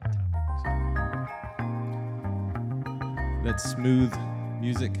That smooth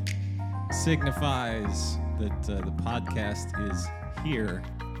music signifies that the podcast is here.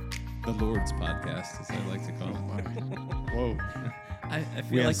 The Lord's podcast, as I like to call it. Whoa. I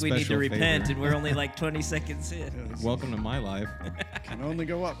feel like we need to repent, and we're only like 20 seconds in. Yeah, welcome to my life. Can only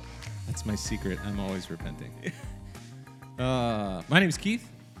go up. That's my secret. I'm always repenting. My name is Keith.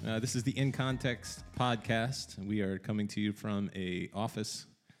 This is the In Context podcast. We are coming to you from a office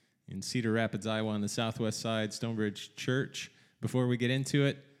in Cedar Rapids, Iowa, on the southwest side, Stonebridge Church. Before we get into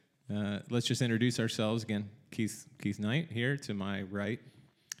it, let's just introduce ourselves again. Keith Knight here to my right.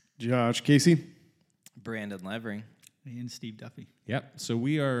 Josh Casey. Brandon Levering. And Steve Duffy. Yep. So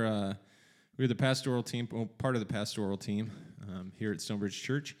we're the pastoral team, well, part of the pastoral team here at Stonebridge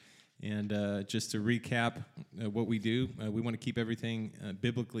Church. And just to recap what we do, we want to keep everything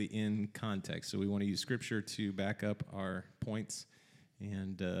biblically in context. So we want to use Scripture to back up our points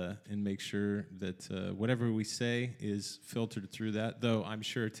and make sure that whatever we say is filtered through that. Though I'm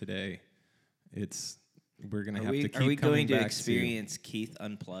sure today we're going to have to keep coming back. Are we going to experience Keith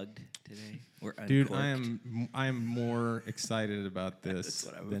unplugged today? Or dude, I am more excited about this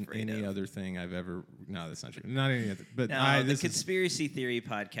than any of. Other thing I've ever. No, that's not true. Not any other. But the conspiracy theory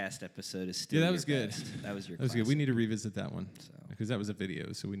podcast episode is still. Yeah, that was good. Best. That was your. That was good. We need to revisit that one So. because that was a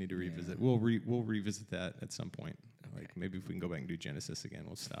video, so we need to revisit. Yeah. We'll revisit that at some point. Okay. Like maybe if we can go back and do Genesis again,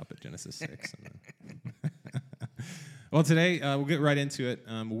 we'll stop at Genesis 6. And then well, today we'll get right into it.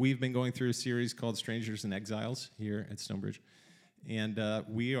 We've been going through a series called Strangers and Exiles here at Stonebridge, and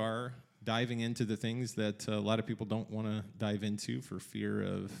we are diving into the things that a lot of people don't want to dive into for fear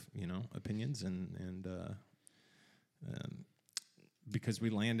of opinions and because we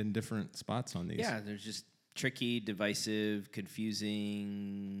land in different spots on these. Yeah, there's just tricky, divisive,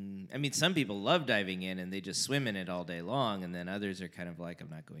 confusing. I mean, some people love diving in and they just swim in it all day long, and then others are kind of like, I'm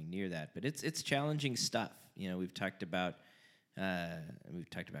not going near that. But it's challenging stuff. We've talked about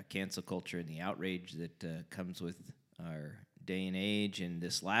cancel culture and the outrage that comes with our day and age. And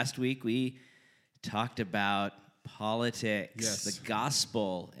this last week we talked about politics, the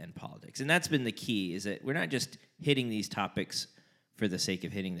gospel and politics. And that's been the key, is that we're not just hitting these topics for the sake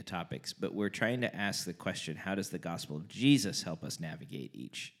of hitting the topics, but we're trying to ask the question, how does the gospel of Jesus help us navigate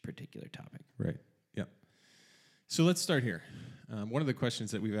each particular topic? Right. Yep. So let's start here. One of the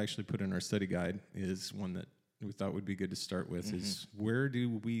questions that we've actually put in our study guide is one that we thought would be good to start with is, where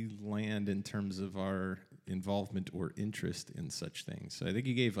do we land in terms of our involvement or interest in such things? So I think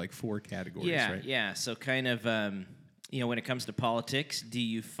you gave like 4 categories, right? Yeah. So kind of, when it comes to politics, do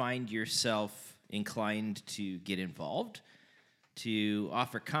you find yourself inclined to get involved, to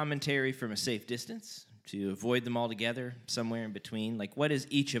offer commentary from a safe distance, to avoid them altogether, somewhere in between? Like, what is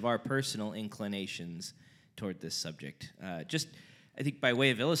each of our personal inclinations toward this subject? Just, I think by way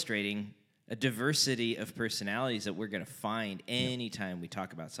of illustrating a diversity of personalities that we're going to find anytime we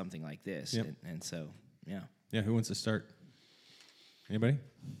talk about something like this. Yep. And so, yeah. Yeah, who wants to start? Anybody?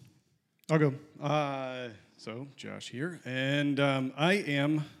 I'll go. So Josh here, and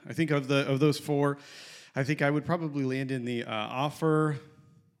I think of those 4, I think I would probably land in the offer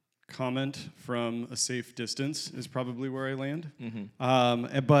comment from a safe distance is probably where I land.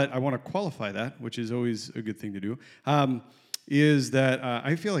 But I want to qualify that, which is always a good thing to do. Is that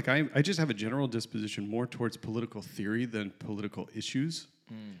I feel like I just have a general disposition more towards political theory than political issues.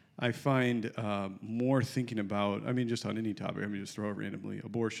 I find more thinking about, just on any topic, just throw it randomly,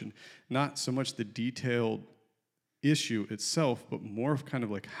 abortion, not so much the detailed issue itself, but more of kind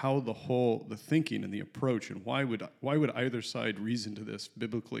of like how the thinking and the approach, and why would either side reason to this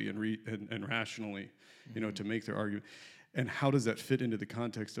biblically and rationally, to make their argument. And how does that fit into the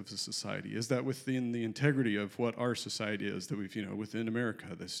context of the society? Is that within the integrity of what our society is, that we've, within America,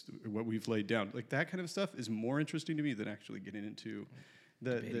 what we've laid down? Like, that kind of stuff is more interesting to me than actually getting into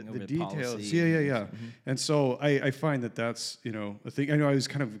the details. Yeah. And so I find that's, a thing. I know I was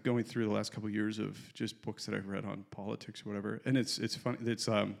kind of going through the last couple of years of just books that I've read on politics or whatever, and it's funny. It's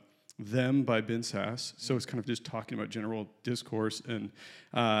Them by Ben Sass. So it's kind of just talking about general discourse, and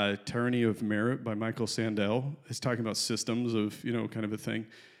Tyranny of Merit by Michael Sandel is talking about systems of, kind of a thing.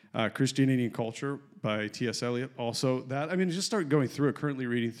 Christianity and Culture by T.S. Eliot. Also that, just start going through it, currently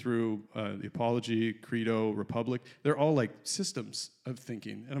reading through the Apology, Credo, Republic. They're all like systems of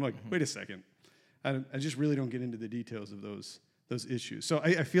thinking. And I'm like, wait a second. I just really don't get into the details of those issues. So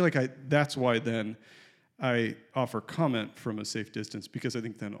I feel like that's why then I offer comment from a safe distance, because I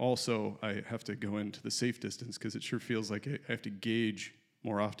think then also I have to go into the safe distance, because it sure feels like I have to gauge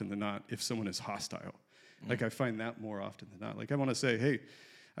more often than not if someone is hostile. Like, I find that more often than not. Like, I want to say, hey,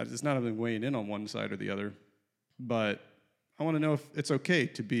 it's not even weighing in on one side or the other, but I want to know if it's okay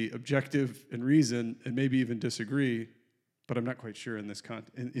to be objective and reason and maybe even disagree but I'm not quite sure in this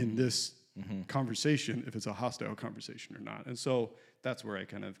in this conversation if it's a hostile conversation or not. And so that's where I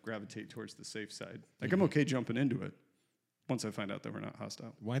kind of gravitate towards the safe side. Like I'm okay jumping into it once I find out that we're not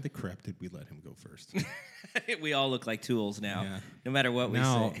hostile. Why the crap did we let him go first? We all look like tools now, Yeah. no matter what we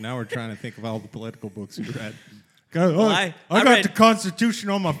say. Now we're trying to think of all the political books we read. I got read- the Constitution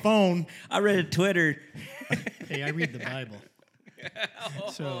on my phone. I read Twitter. Hey, I read the Bible.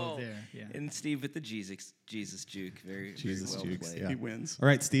 So there, yeah. And Steve with the Jesus juke, very Jesus well jukes, played. yeah. He wins. All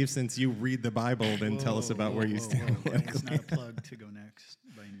right, Steve, since you read the Bible, then tell us about where you stand. It's not a plug to go next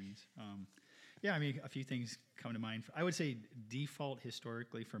by any means. Yeah, I mean, a few things come to mind. I would say default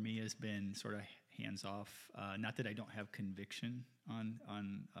historically for me has been sort of hands off. Not that I don't have conviction on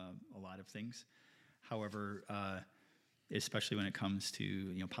a lot of things. However, especially when it comes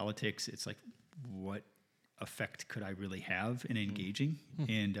to politics, it's like what effect could I really have in engaging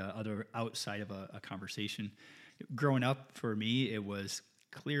and other outside of a conversation. Growing up, for me, it was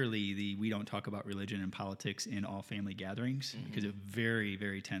clearly we don't talk about religion and politics in all family gatherings because it's a very,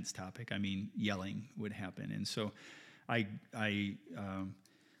 very tense topic. I mean, yelling would happen. And so I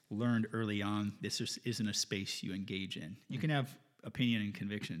learned early on this just isn't a space you engage in. You can have opinion and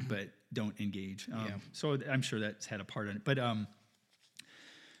conviction, but don't engage. So I'm sure that's had a part in it. But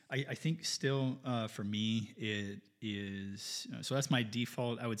I think still for me it is, so that's my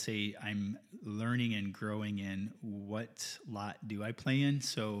default. I would say I'm learning and growing in what lot do I play in.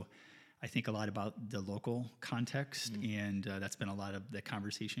 So I think a lot about the local context, and that's been a lot of the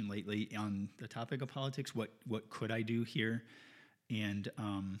conversation lately on the topic of politics. What could I do here? And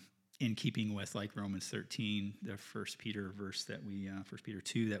in keeping with like Romans 13, the 1 Peter verse that 1 Peter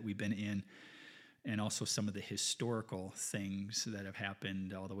 2 that we've been in, and also some of the historical things that have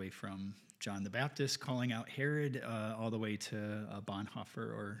happened all the way from John the Baptist calling out Herod all the way to Bonhoeffer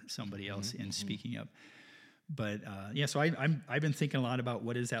or somebody else in speaking up. But so I've been thinking a lot about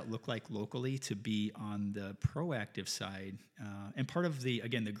what does that look like locally to be on the proactive side. And part of the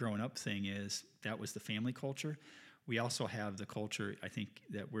growing up thing is that was the family culture. We also have the culture, I think,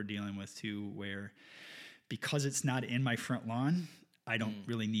 that we're dealing with too, where because it's not in my front lawn, I don't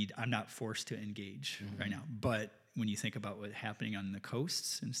really I'm not forced to engage right now. But when you think about what's happening on the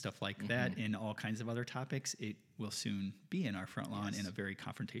coasts and stuff like that and all kinds of other topics, it will soon be in our front lawn in a very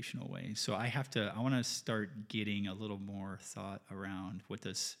confrontational way. So I want to start getting a little more thought around what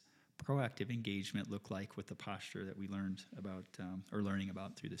does proactive engagement look like with the posture that we learned about or learning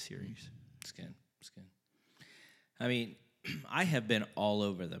about through the series. It's good. It's good. I mean, I have been all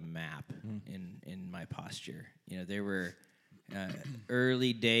over the map in my posture. There were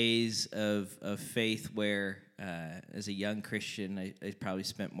early days of faith where, as a young Christian, I probably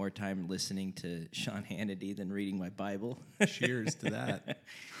spent more time listening to Sean Hannity than reading my Bible. Cheers to that.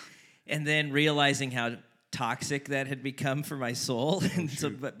 And then realizing how toxic that had become for my soul, and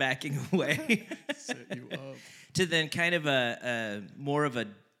so backing away. Set you up. To then kind of a more of a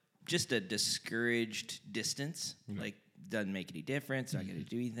just a discouraged distance, like doesn't make any difference, not going to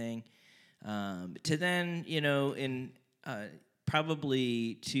do anything. To then, in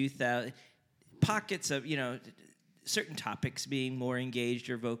probably 2000 pockets of, certain topics being more engaged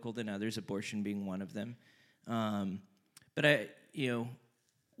or vocal than others, abortion being one of them. But I,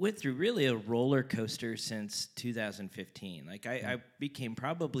 went through really a roller coaster since 2015. Like I became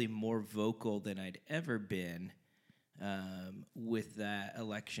probably more vocal than I'd ever been with that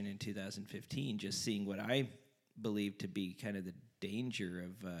election in 2015, just seeing what I believed to be kind of the danger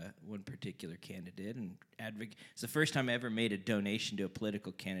of one particular candidate and advocate. It's the first time I ever made a donation to a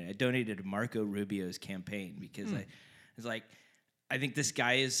political candidate. I donated to Marco Rubio's campaign because I was like, I think this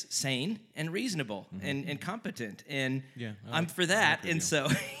guy is sane and reasonable and competent, and I'm for that. And so,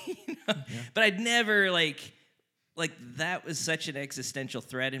 but I'd never like that was such an existential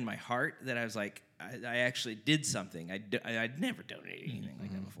threat in my heart that I was like, I actually did something. I'd never donated anything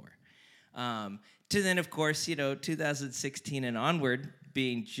like that before. To then, of course, 2016 and onward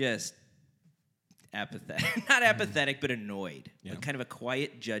being just apathetic. Not apathetic, but annoyed. Yeah. Like kind of a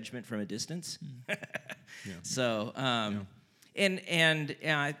quiet judgment from a distance. So, and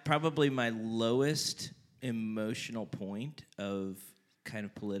probably my lowest emotional point of kind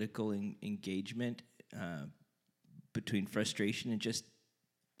of political engagement between frustration and just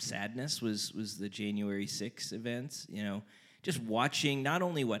sadness was the January 6th events. Just watching not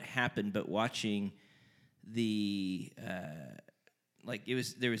only what happened, but watching the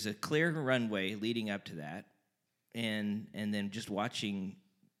there was a clear runway leading up to that, and then just watching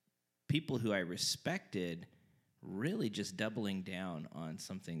people who I respected really just doubling down on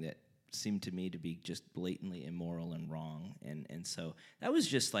something that seemed to me to be just blatantly immoral and wrong. And so that was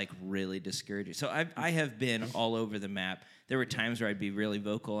just like really discouraging. So I have been all over the map. There were times where I'd be really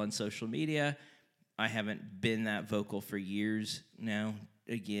vocal on social media. I haven't been that vocal for years now.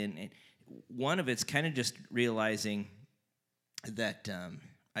 Again, one of it's kind of just realizing that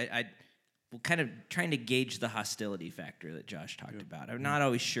I kind of trying to gauge the hostility factor that Josh talked about. I'm not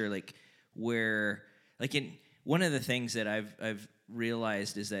always sure like where like in one of the things that I've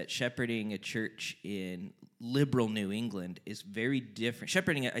realized is that shepherding a church in liberal New England is very different.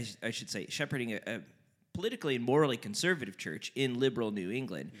 Shepherding a politically and morally conservative church in liberal New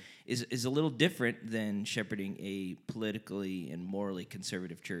England is a little different than shepherding a politically and morally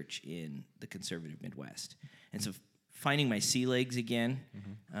conservative church in the conservative Midwest. And so finding my sea legs again,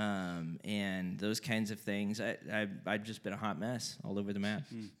 and those kinds of things, I've just been a hot mess all over the map.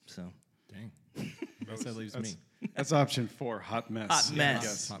 So, Dang. That leaves me. That's option 4, hot mess. Hot mess.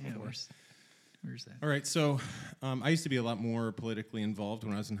 Yes. Hot Yeah, before. where's that? All right, so I used to be a lot more politically involved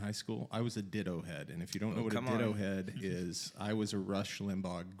when I was in high school. I was a ditto head, and if you don't know what a ditto head is, I was a Rush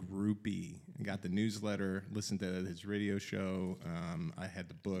Limbaugh groupie. I got the newsletter, listened to his radio show. I had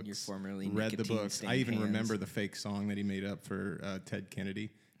the books. You're formerly read the books. nicotine-stained I even hands. remember the fake song that he made up for Ted Kennedy.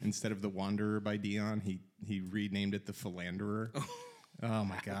 Instead of The Wanderer by Dion, he renamed it The Philanderer. Oh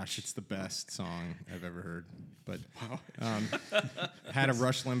my gosh, it's the best song I've ever heard. But had a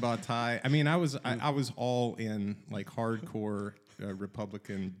Rush Limbaugh tie. I mean, I was all in, like, hardcore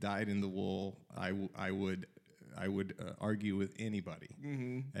Republican, dyed in the wool. I would argue with anybody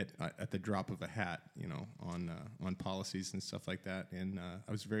at the drop of a hat, you know, on policies and stuff like that. And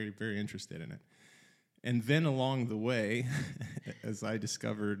I was very, very interested in it. And then along the way, as I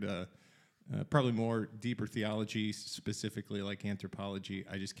discovered probably more deeper theology, specifically like anthropology,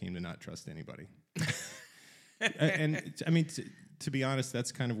 I just came to not trust anybody. And I mean, to be honest,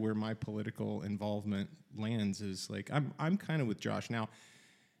 that's kind of where my political involvement lands. Is like I'm kind of with Josh now.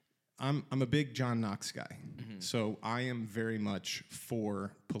 I'm a big John Knox guy, so I am very much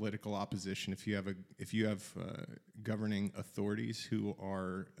for political opposition. If you have governing authorities who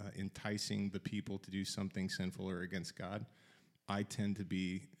are enticing the people to do something sinful or against God, I tend to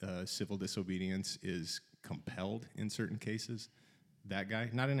be civil disobedience is compelled in certain cases. That guy,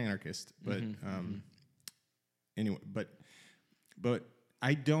 not an anarchist, but anyway, but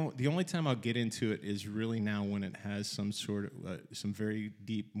I don't. The only time I'll get into it is really now when it has some sort of some very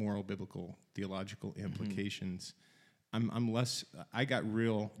deep moral, biblical, theological implications. I'm less. I got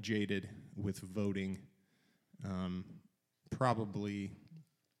real jaded with voting, probably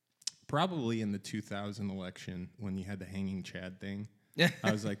in the 2000 election when you had the hanging Chad thing.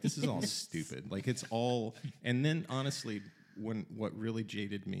 I was like, this is all stupid. Like, it's all. And then honestly, what really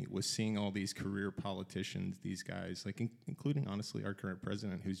jaded me was seeing all these career politicians, these guys, like including honestly our current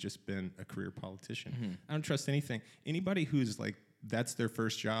president, who's just been a career politician. I don't trust anything. Anybody who's like that's their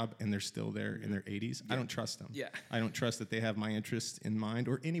first job and they're still there in their 80s, I don't trust them. I don't trust that they have my interest in mind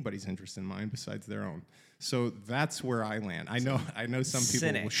or anybody's interest in mind besides their own. So that's where I land. I know some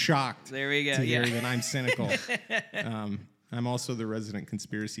people were shocked there we go. to hear that I'm cynical. I'm also the resident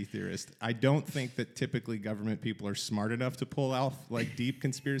conspiracy theorist. I don't think that typically government people are smart enough to pull off like deep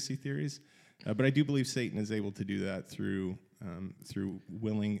conspiracy theories, but I do believe Satan is able to do that through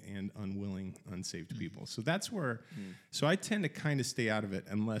willing and unwilling unsaved people. So that's where. So I tend to kind of stay out of it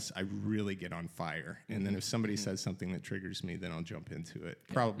unless I really get on fire, and then if somebody says something that triggers me, then I'll jump into it,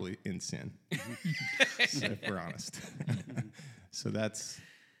 probably in sin, so if we're honest. So that's.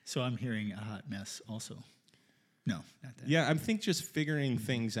 So I'm hearing a hot mess also. No, not that. Yeah, I think just figuring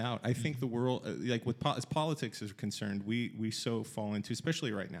things out. I think the world, like as politics is concerned, we so fall into,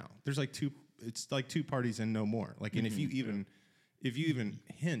 especially right now. There's like it's like two parties and no more. Like, and if you even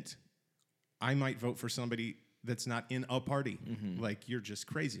hint, I might vote for somebody that's not in a party. Like, you're just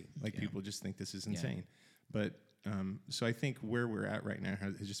crazy. Like, people just think this is insane. But so I think where we're at right now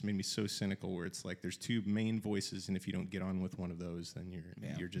has just made me so cynical. Where it's like there's two main voices, and if you don't get on with one of those, then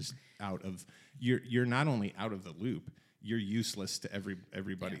you're just out of. You're not only out of the loop, you're useless to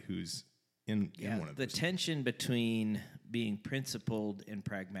everybody who's in one of those. The tension between being principled and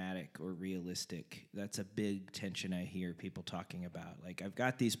pragmatic or realistic, that's a big tension I hear people talking about. Like, I've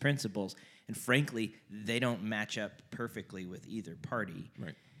got these principles, and frankly, they don't match up perfectly with either party.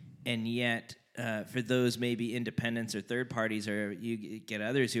 Right. And yet, for those maybe independents or third parties, or you get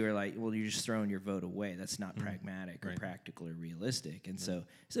others who are like, well, you're just throwing your vote away. That's not pragmatic or practical or realistic. And so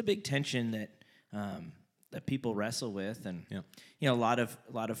it's a big tension that that people wrestle with, and Yeah. a lot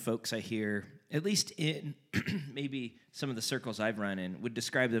of folks I hear, at least in maybe some of the circles I've run in, would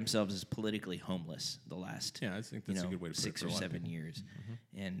describe themselves as politically homeless the last I think that's a good way to put it 6 for or a lot of 7 people. years,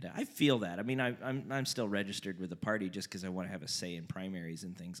 and I feel that. I mean, I'm still registered with the party just because I want to have a say in primaries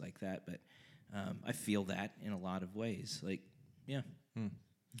and things like that, but I feel that in a lot of ways. Like, yeah.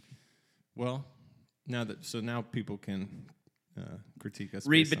 Well, now people can critique us.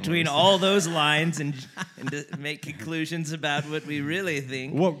 Read based on between what we all those lines and to make conclusions about what we really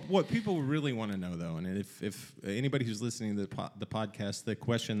think. What people really want to know, though, and if anybody who's listening to the podcast, the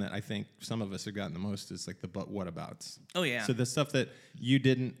question that I think some of us have gotten the most is like the whatabouts. Oh, yeah. So the stuff that you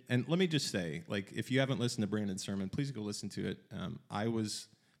didn't, and let me just say, like, if you haven't listened to Brandon's sermon, please go listen to it.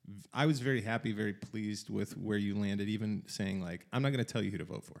 I was very happy, very pleased with where you landed, even saying, like, I'm not going to tell you who to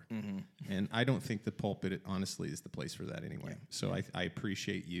vote for. And I don't think the pulpit, honestly, is the place for that anyway. So I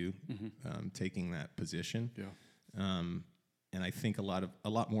appreciate you taking that position. And I think a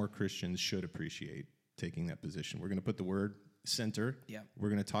lot more Christians should appreciate taking that position. We're going to put the word center. We're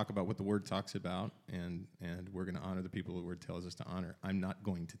going to talk about what the word talks about, and we're going to honor the people the word tells us to honor. I'm not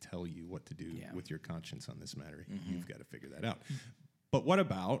going to tell you what to do with your conscience on this matter. You've got to figure that out. But what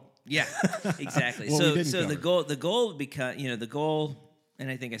about? Yeah, exactly. What we didn't so the cover. goal the goal, and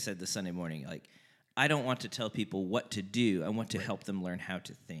I think I said this Sunday morning, like, I don't want to tell people what to do. I want to help them learn how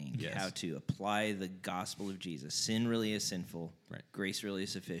to think, how to apply the gospel of Jesus. Sin really is sinful. Grace really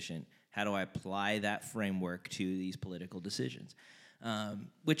is sufficient. How do I apply that framework to these political decisions?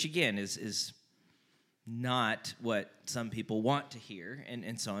 Which, again, is not what some people want to hear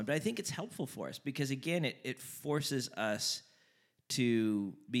and so on. But I think it's helpful for us because, again, it forces us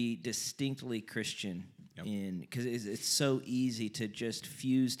to be distinctly Christian because it's so easy to just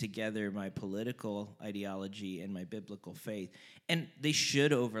fuse together my political ideology and my biblical faith. And they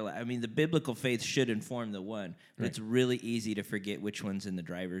should overlap. I mean, the biblical faith should inform the one, but it's really easy to forget which one's in the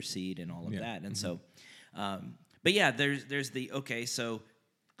driver's seat and all of that. And so, but yeah, there's so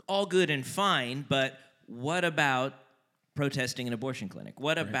all good and fine, but what about protesting an abortion clinic?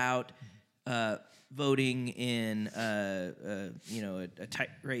 What about voting in a tight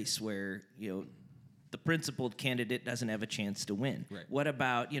race where the principled candidate doesn't have a chance to win? What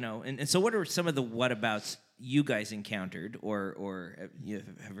about and so what are some of the whatabouts you guys encountered or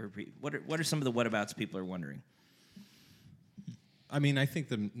what are some of the whatabouts people are wondering? I mean, I think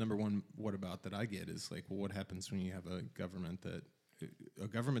the number one whatabout that I get is like, well, what happens when you have a government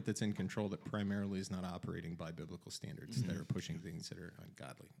that's in control that primarily is not operating by biblical standards, that are pushing things that are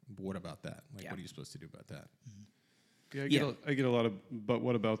ungodly? What about that? Like, what are you supposed to do about that? I get a lot of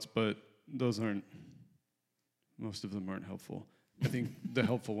whatabouts, but most of them aren't helpful. I think the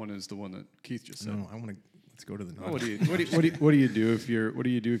helpful one is the one that Keith just said. No, let's go to the what do you do if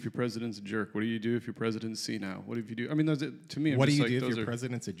your president's a jerk? What do you do if your president's senile? What if you do? I mean, to me, what do you do if your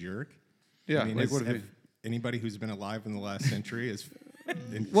president's a jerk? Yeah, I mean, anybody who's been alive in the last century is.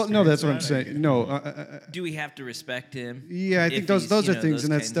 Well, no, that's what I'm saying. No, do we have to respect him? Yeah, I think those are things,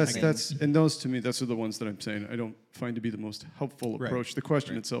 and things. And those to me, those are the ones that I'm saying I don't find to be the most helpful approach. The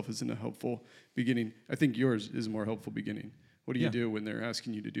question itself isn't a helpful beginning. I think yours is a more helpful beginning. What do you do when they're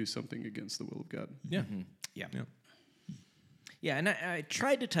asking you to do something against the will of God? Yeah, and I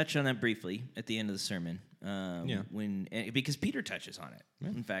tried to touch on that briefly at the end of the sermon. Because Peter touches on it.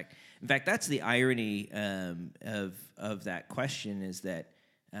 In fact, that's the irony of that question is that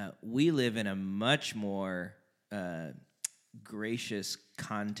we live in a much more gracious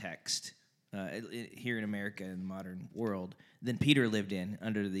context here in America in the modern world than Peter lived in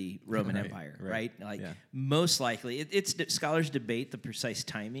under the Roman Empire, right? Most likely, scholars debate the precise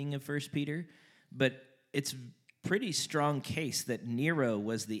timing of 1 Peter, but it's pretty strong case that Nero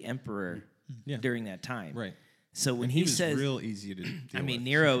was the emperor during that time. Right. So when he says, real easy to deal with.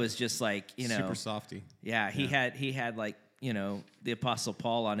 Nero is just like, super softy. Yeah, he had like, the Apostle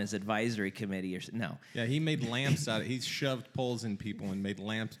Paul on his advisory committee or no. Yeah, he made lamps he shoved poles in people and made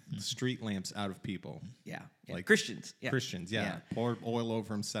street lamps out of people. Yeah. Like Christians. Yeah. Christians, yeah. Poured oil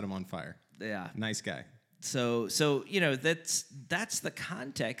over them, set them on fire. Yeah. Nice guy. So that's the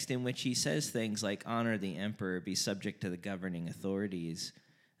context in which he says things like honor the emperor, be subject to the governing authorities.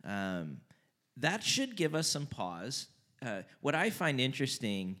 That should give us some pause. What I find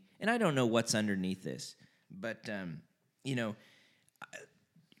interesting, and I don't know what's underneath this, but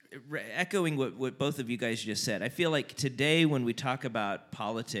echoing what both of you guys just said, I feel like today when we talk about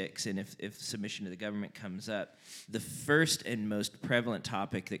politics and if submission to the government comes up, the first and most prevalent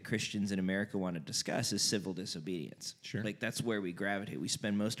topic that Christians in America want to discuss is civil disobedience. Sure. Like that's where we gravitate. We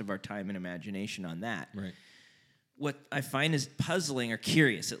spend most of our time and imagination on that. Right. What I find is puzzling or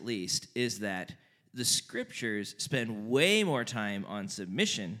curious at least is that the scriptures spend way more time on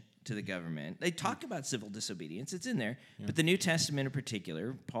submission to the government. They talk about civil disobedience. It's in there. Yeah. But the New Testament in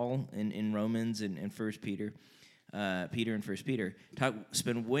particular, Paul in Romans and 1 Peter, Peter and 1 Peter,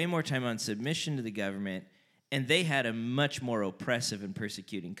 spend way more time on submission to the government, and they had a much more oppressive and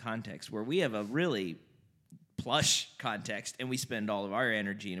persecuting context, where we have a really plush context, and we spend all of our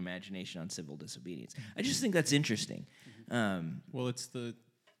energy and imagination on civil disobedience. I just think that's interesting. Well, it's a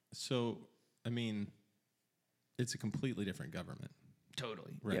completely different government.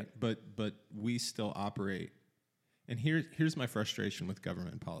 Totally. Right. Yeah. But we still operate. And here's my frustration with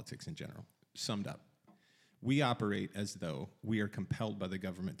government and politics in general, summed up. We operate as though we are compelled by the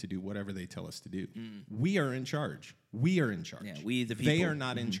government to do whatever they tell us to do. We are in charge. We are in charge. Yeah, we the people. They are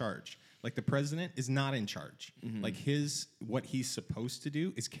not in charge. Like, the president is not in charge. Like, what he's supposed to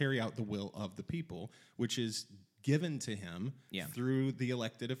do is carry out the will of the people, which is given to him through the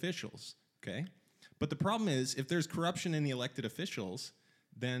elected officials. Okay? But the problem is, if there's corruption in the elected officials,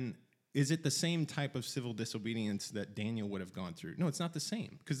 then is it the same type of civil disobedience that Daniel would have gone through? No, it's not the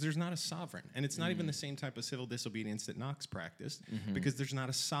same, because there's not a sovereign. And it's not even the same type of civil disobedience that Knox practiced, because there's not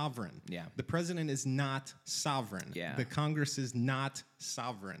a sovereign. Yeah. The president is not sovereign. Yeah. The Congress is not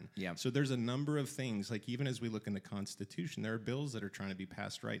sovereign. Yeah. So there's a number of things, like even as we look in the Constitution, there are bills that are trying to be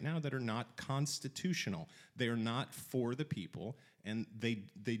passed right now that are not constitutional. They are not for the people, and they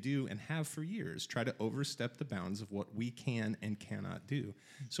do and have for years try to overstep the bounds of what we can and cannot do.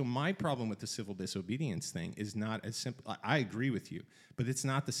 So my problem with the civil disobedience thing is not as simple. I agree with you, but it's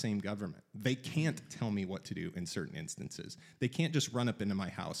not the same government. They can't tell me what to do in certain instances. They can't just run up into my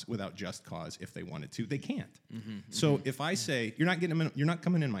house without just cause if they wanted to. They can't. So if I say, you're not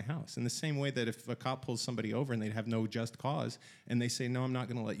coming in my house, in the same way that if a cop pulls somebody over and they have no just cause, and they say, no, I'm not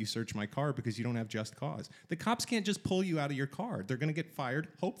going to let you search my car because you don't have just cause. The cops can't just pull you out of your car. They're going to get fired,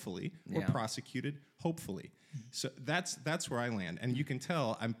 hopefully, or prosecuted, hopefully. So that's where I land, and you can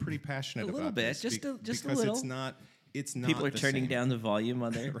tell I'm pretty passionate about a little bit, this just a because little. It's not. People are the turning same. down the volume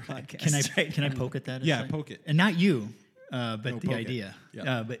on their podcast. Can I poke at that? Yeah, poke it. And not you, but the poke idea. it.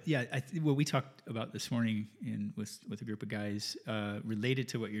 Yeah. But yeah, what we talked about this morning with a group of guys related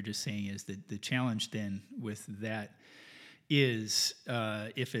to what you're just saying is that the challenge then with that is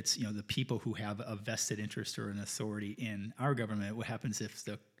if it's the people who have a vested interest or an authority in our government, what happens if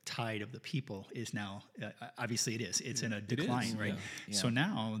the tide of the people is now obviously it's in a decline, right? Yeah. So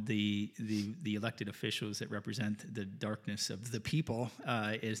now the elected officials that represent the darkness of the people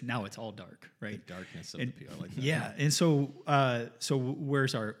is now it's all dark, right? The darkness of the people. I like that. Yeah, and so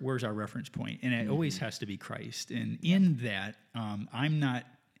where's our reference point? And it always has to be Christ. And in that, I'm not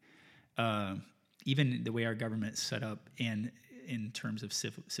even the way our government's set up and in terms of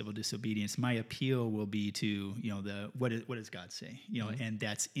civil disobedience, my appeal will be to what does God say, and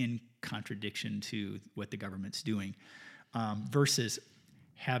that's in contradiction to what the government's doing, versus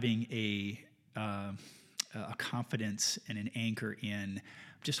having a confidence and an anchor in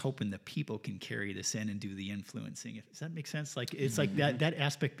just hoping the people can carry this in and do the influencing. Does that make sense? Like it's like that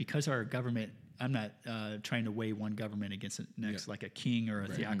aspect, because our government. I'm not trying to weigh one government against the next, like a king or a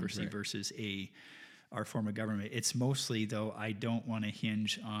theocracy versus our form of government. It's mostly, though, I don't want to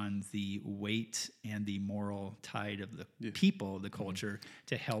hinge on the weight and the moral tide of the people, the culture,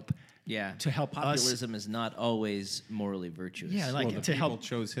 to help. Yeah, to help populism is not always morally virtuous. Yeah, like the to people help.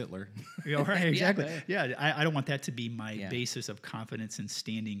 chose Hitler. Yeah, right, exactly. I don't want that to be my basis of confidence and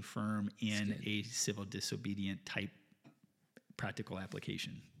standing firm in a civil disobedient type practical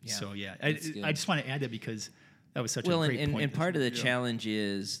application. Yeah. So I just want to add that because that was such a great point. And part of the challenge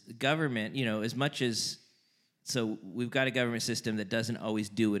is government, as much as, so we've got a government system that doesn't always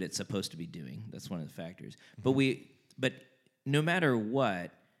do what it's supposed to be doing. That's one of the factors. But no matter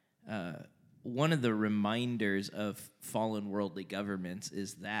what, one of the reminders of fallen worldly governments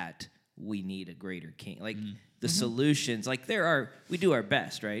is that we need a greater king. Like the solutions, like we do our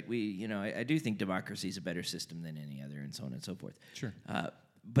best, right? I do think democracy is a better system than any other, and so on and so forth. Sure.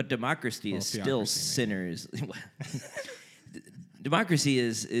 But democracy is still sinners. Democracy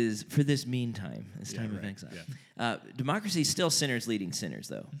is for this meantime, this time of exile. Yeah. Democracy is still sinners leading sinners,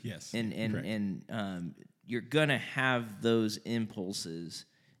 though. Yes. And you're gonna have those impulses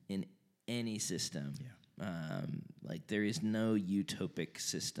in any system. Yeah. Like there is no utopic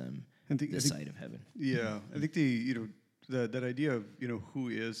system this side of heaven. Yeah, I think that idea of who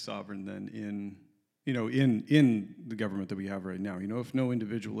is sovereign then in the government that we have right now. If no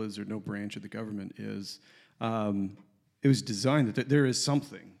individual is or no branch of the government is, it was designed that there is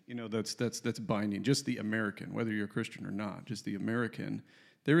something that's binding. Just the American, whether you're a Christian or not, just the American.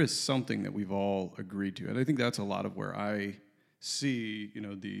 There is something that we've all agreed to, and I think that's a lot of where I see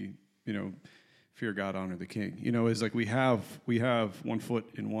fear God, honor the king. You know, is like we have 1 foot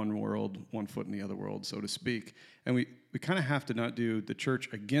in one world, 1 foot in the other world, so to speak. And we kind of have to not do the church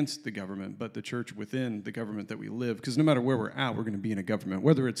against the government, but the church within the government that we live. Because no matter where we're at, we're going to be in a government,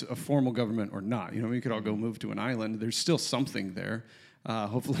 whether it's a formal government or not. You know, we could all go move to an island. There's still something there.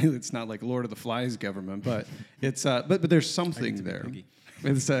 Hopefully, it's not like Lord of the Flies government, but it's but there's something there.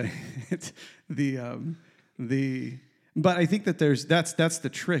 It's the. But I think that that's the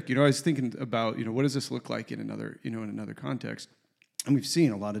trick. You know, I was thinking about, you know, what does this look like in another context? And we've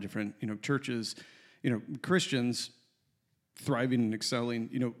seen a lot of different, you know, churches, you know, Christians thriving and excelling,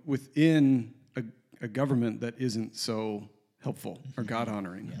 you know, within a government that isn't so helpful or God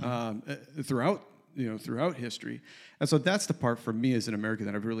honoring throughout history. And so that's the part for me as an American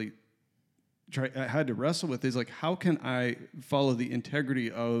that I've really I had to wrestle with, is like, how can I follow the integrity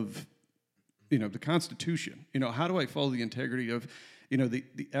of, you know, the Constitution? You know, how do I follow the integrity of, you know, the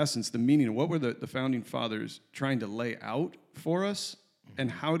essence, the meaning of what were the founding fathers trying to lay out for us, and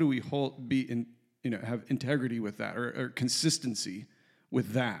how do we have integrity with that, or consistency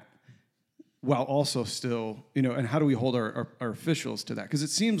with that, while also still, you know, and how do we hold our officials to that? Because it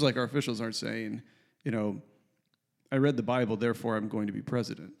seems like our officials aren't saying, you know, I read the Bible, therefore I'm going to be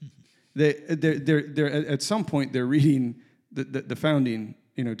president. They're at some point they're reading the founding,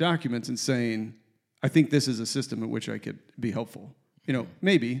 you know, documents and saying, I think this is a system in which I could be helpful. You know,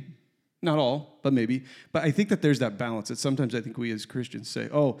 maybe, not all, but maybe. But I think that there's that balance that sometimes I think we as Christians say,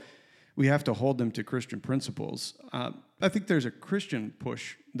 oh, we have to hold them to Christian principles. I think there's a Christian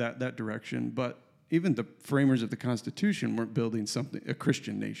push that direction, but even the framers of the Constitution weren't building a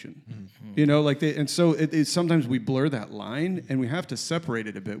Christian nation. Mm-hmm. You know, like and so sometimes we blur that line, and we have to separate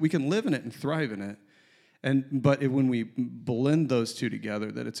it a bit. We can live in it and thrive in it. But when we blend those two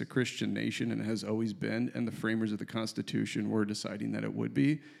together, that it's a Christian nation and it has always been, and the framers of the Constitution were deciding that it would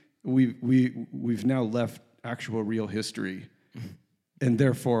be, we've now left actual real history, and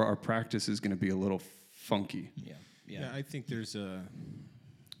therefore our practice is going to be a little funky. Yeah. I think that's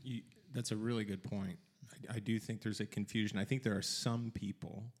a really good point. I do think there's a confusion. I think there are some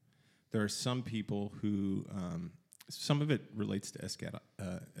people who. Some of it relates to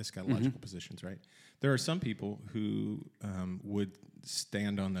eschatological positions, right? There are some people who would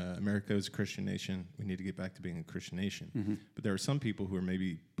stand on America as a Christian nation. We need to get back to being a Christian nation. Mm-hmm. But there are some people who are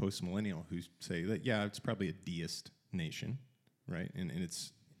maybe post-millennial who say that, yeah, it's probably a deist nation, right? In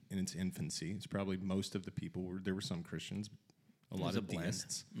its infancy, it's probably most of the people there were some Christians, a lot of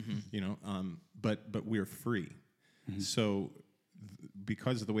deists, you know. But we're free, so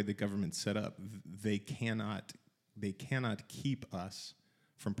because of the way the government's set up, they cannot keep us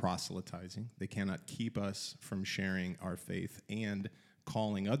from proselytizing. They cannot keep us from sharing our faith and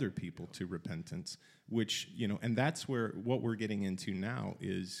calling other people to repentance, which, you know, and that's where what we're getting into now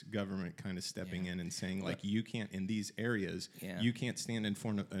is government kind of stepping in and saying, like, you can't, in these areas, you can't stand in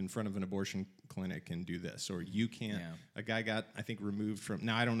front of an abortion clinic and do this, or you can't. A guy got, I think, removed from,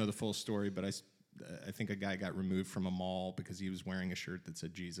 now I don't know the full story, but I think a guy got removed from a mall because he was wearing a shirt that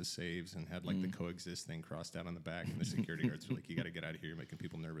said Jesus saves and had like the coexist thing crossed out on the back, and the security guards were like, you got to get out of here, you're making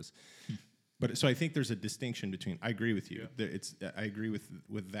people nervous. But so I think there's a distinction between, I agree with you. I agree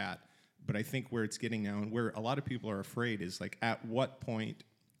with that. But I think where it's getting now, and where a lot of people are afraid, is like, at what point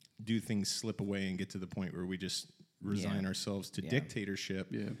do things slip away and get to the point where we just resign ourselves to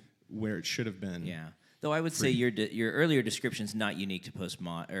dictatorship where it should have been? Yeah. Though I would say your earlier description is not unique to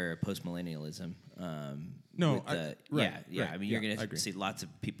postmillennialism. No, I mean, you're going to see lots of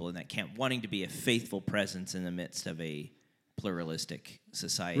people in that camp wanting to be a faithful presence in the midst of a pluralistic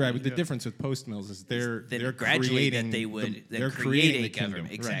society. Right, but the difference with post-mills is they're gradually creating that they would creating a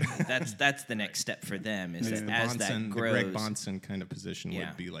government. Exactly. That's the next step for them. Is that as that grows, the Greg Bonson kind of position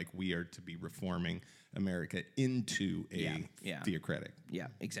would be like, we are to be reforming America into a theocratic. Yeah,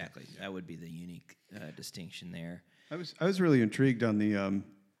 exactly. That would be the unique distinction there. I was really intrigued on the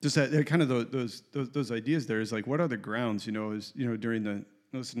just that kind of those ideas. There is like, what are the grounds? You know, during the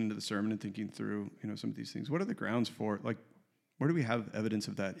listening to the sermon and thinking through, you know, some of these things. What are the grounds for, like, where do we have evidence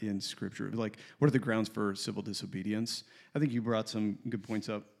of that in Scripture? Like, what are the grounds for civil disobedience? I think you brought some good points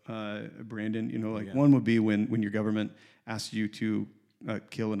up, Brandon. You know, like one would be when your government asks you to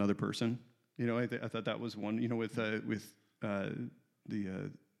kill another person. You know, I thought that was one. You know, with the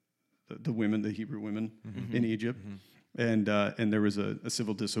women, the Hebrew women in Egypt, and there was a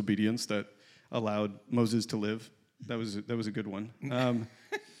civil disobedience that allowed Moses to live. That was a good one.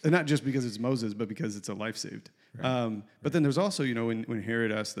 And not just because it's Moses, but because it's a life saved. But then there's also, you know, when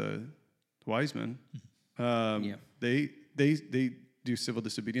Herod asked the wise men, they do civil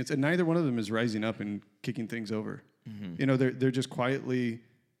disobedience, and neither one of them is rising up and kicking things over. You know, they're just quietly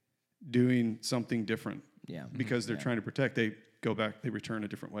doing something different. Yeah. Because they're trying to protect, they go back, they return a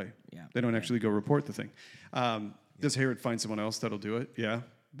different way. Yeah. They don't actually go report the thing. Does Herod find someone else that'll do it? Yeah,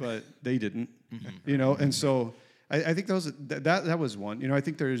 but they didn't. You know, and so I think that was one. You know, I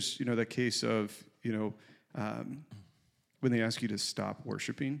think there's, you know, the case of, you know, when they ask you to stop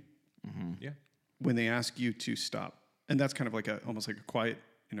worshiping. Yeah. When they ask you to stop. And that's kind of like almost like a quiet,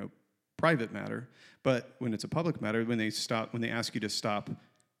 you know, private matter. But when it's a public matter, when they ask you to stop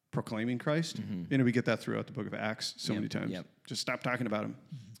proclaiming Christ, you know, we get that throughout the book of Acts so many times. Just stop talking about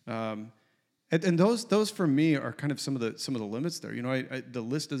him. And those for me are kind of some of the limits there. You know, the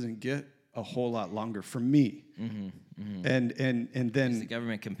list doesn't get a whole lot longer for me. And then is the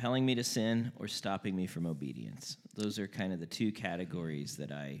government compelling me to sin or stopping me from obedience? Those are kind of the two categories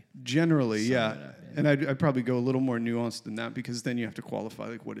that I generally, yeah. And I'd probably go a little more nuanced than that, because then you have to qualify,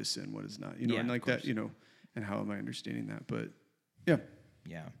 like, what is sin, what is not, you know, and like that, you know, and how am I understanding that? But yeah.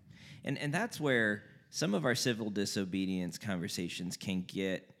 Yeah. And that's where some of our civil disobedience conversations can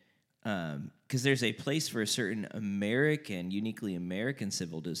get, because there's a place for a certain uniquely American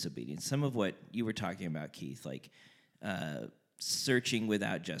civil disobedience. Some of what you were talking about, Keith, like searching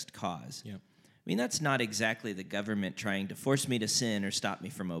without just cause. Yeah. I mean, that's not exactly the government trying to force me to sin or stop me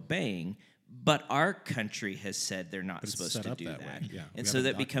from obeying, but our country has said they're not supposed to do that. Yeah, and so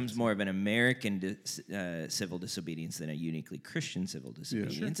that becomes more of an American civil disobedience than a uniquely Christian civil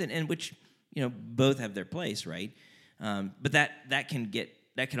disobedience, and which, you know, both have their place, right? But that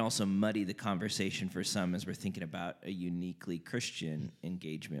can also muddy the conversation for some as we're thinking about a uniquely Christian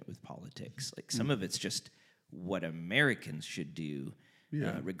engagement with politics. Like some of it's just what Americans should do,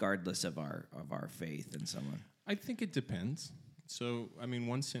 regardless of our faith and so on. I think it depends. So, I mean,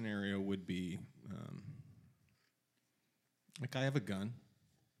 one scenario would be, like, I have a gun,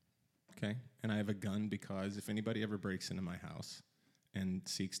 okay? And I have a gun because if anybody ever breaks into my house and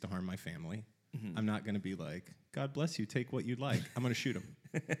seeks to harm my family, I'm not going to be like, God bless you, take what you'd like. I'm going to shoot him.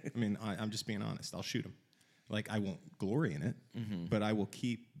 I mean, I'm just being honest. I'll shoot him. Like, I won't glory in it, but I will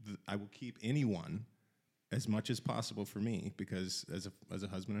keep anyone as much as possible for me, because as a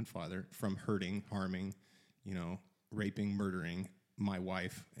husband and father, from hurting, harming, you know, raping, murdering my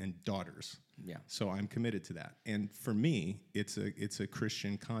wife and daughters. Yeah. So I'm committed to that. And for me, it's a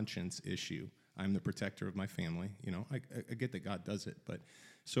Christian conscience issue. I'm the protector of my family. You know, I get that God does it, but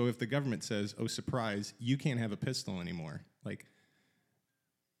so if the government says, "Oh, surprise, you can't have a pistol anymore," like,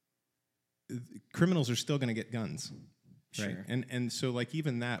 criminals are still going to get guns, right? Sure. And so, like,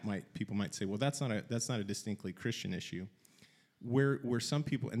 even that people might say, well, that's not a distinctly Christian issue. Where some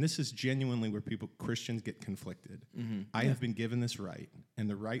people, and this is genuinely where Christians get conflicted. I have been given this right, and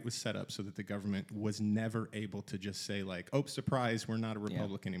the right was set up so that the government was never able to just say, like, "Oh, surprise, we're not a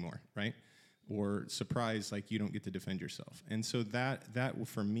republic anymore," right? Or surprise, like, you don't get to defend yourself. And so that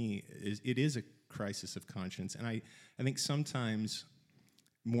for me is a crisis of conscience. And I think sometimes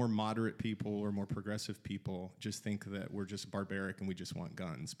more moderate people or more progressive people just think that we're just barbaric and we just want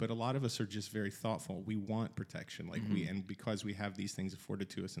guns. But a lot of us are just very thoughtful. We want protection, like and because we have these things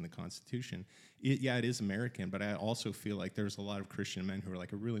afforded to us in the Constitution, it is American, but I also feel like there's a lot of Christian men who are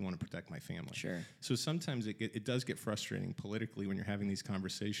like, I really want to protect my family. Sure. So sometimes it does get frustrating politically when you're having these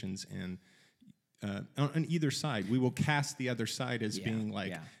conversations, and on either side, we will cast the other side as being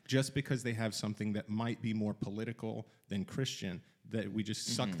like, just because they have something that might be more political than Christian, that we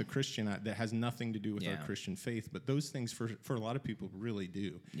just suck the Christian out, that has nothing to do with our Christian faith. But those things for a lot of people really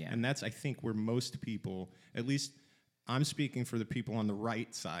do. Yeah. And that's, I think, where most people, at least I'm speaking for the people on the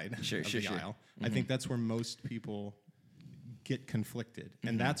right side of the aisle, I think that's where most people get conflicted.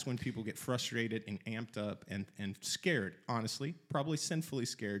 And that's when people get frustrated and amped up and scared, honestly, probably sinfully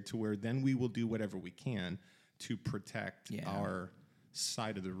scared, to where then we will do whatever we can to protect our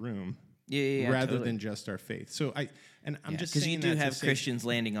side of the room. Rather than just our faith. So I'm just saying because you do have Christians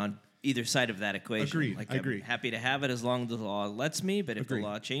landing on either side of that equation. Agreed. Like, I agree. I'm happy to have it as long as the law lets me, but if the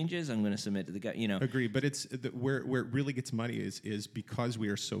law changes, I'm going to submit to the guy. You know. Agree. But it's where it really gets muddy is because we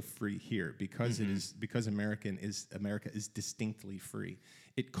are so free here, because because America is distinctly free.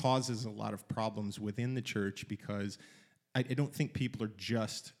 It causes a lot of problems within the church, because I don't think people are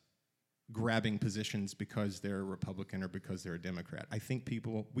just grabbing positions because they're a Republican or because they're a Democrat. I think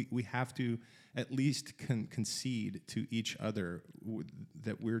we have to at least concede to each other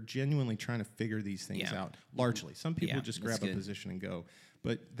that we're genuinely trying to figure these things out, largely. Some people just grab a position and go.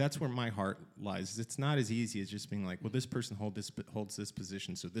 But that's where my heart lies. It's not as easy as just being like, well, this person holds this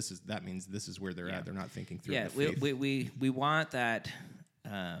position, so that means this is where they're at. They're not thinking through the faith. we want that,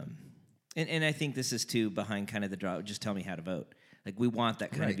 and I think this is too behind kind of the draw, just tell me how to vote. Like, we want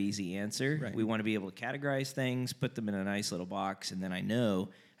that kind of Right. easy answer. Right. We want to be able to categorize things, put them in a nice little box, and then I know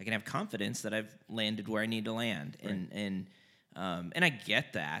I can have confidence that I've landed where I need to land. And I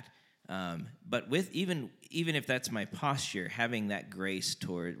get that. But with even if that's my posture, having that grace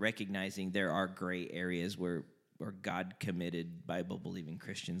toward recognizing there are gray areas where God committed Bible believing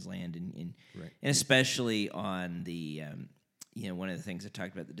Christians land, and especially on the one of the things I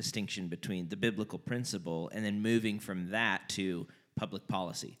talked about, the distinction between the biblical principle and then moving from that to public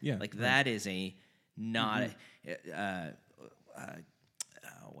policy. Yeah, like that is a not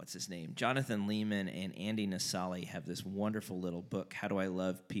what's his name? Jonathan Lehman and Andy Nasali have this wonderful little book, How Do I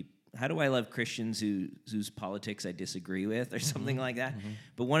Love Christians whose politics I disagree with, or something like that.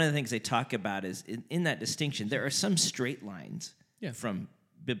 But one of the things they talk about is in that distinction, there are some straight lines from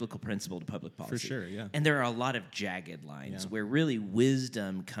biblical principle to public policy. For sure, yeah. And there are a lot of jagged lines where really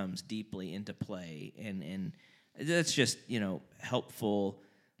wisdom comes deeply into play, and that's just helpful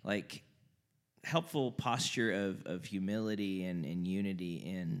posture of humility and unity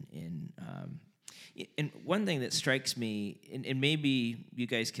and one thing that strikes me, and maybe you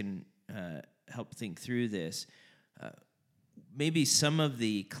guys can help think through this, maybe some of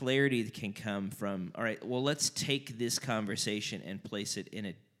the clarity that can come from, all right, well, let's take this conversation and place it in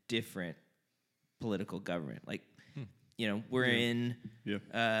a different political government. Like, we're in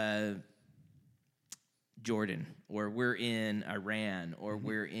Jordan, or we're in Iran, or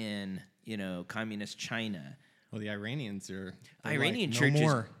we're in, communist China. Well, the Iranians are Iranian like, churches. no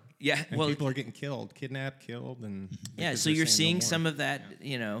more. Yeah, And well, people are getting killed, and so you're seeing some of that,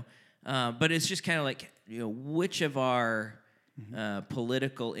 but it's just kind of like, which of our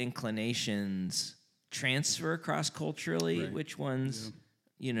political inclinations transfer across culturally, which ones,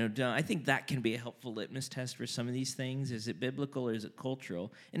 don't. I think that can be a helpful litmus test for some of these things. Is it biblical or is it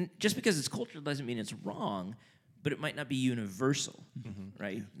cultural? And just because it's cultural doesn't mean it's wrong, but it might not be universal,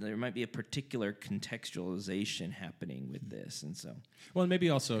 right? There might be a particular contextualization happening with this, and so. Well, and maybe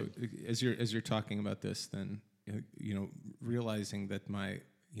also as you're talking about this, then realizing that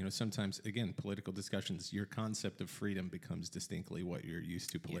sometimes again political discussions, your concept of freedom becomes distinctly what you're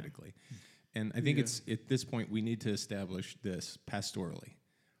used to politically, and I think it's at this point we need to establish this pastorally.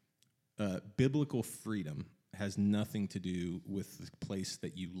 Biblical freedom has nothing to do with the place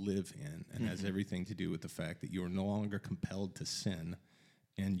that you live in, and has everything to do with the fact that you are no longer compelled to sin,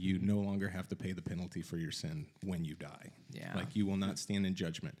 and you no longer have to pay the penalty for your sin when you die. Yeah. Like, you will not stand in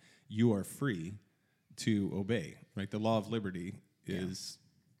judgment. You are free to obey. Right? The law of liberty is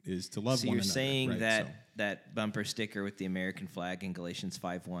to love So one you're another. saying right? that that bumper sticker with the American flag in Galatians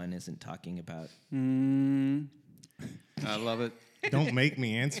 5:1 isn't talking about. I love it. Don't make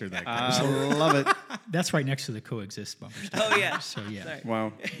me answer that. I love it. That's right next to the coexist bumper sticker. Oh yeah. So yeah. Sorry.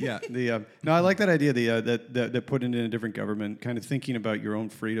 Wow. Yeah. No, I like that idea. That putting it in a different government, kind of thinking about your own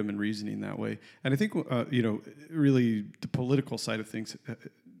freedom and reasoning that way. And I think really the political side of things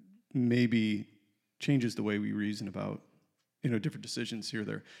maybe changes the way we reason about different decisions here or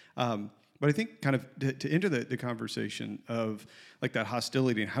there. But I think kind of to enter the conversation of like that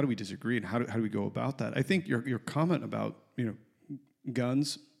hostility and how do we disagree and how do we go about that? I think your comment about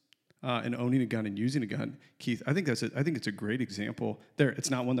guns. And owning a gun and using a gun, Keith, I think it's a great example. There,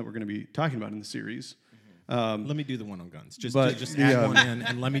 it's not one that we're going to be talking about in the series. Let me do the one on guns. Just the, add one in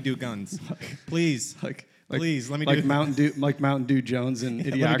and let me do guns, please. Please let me do Mountain Dew Jones and Let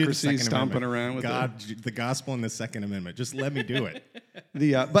me do the Idiocracy Second stomping Amendment. around with God, the gospel and the Second Amendment. Just let me do it.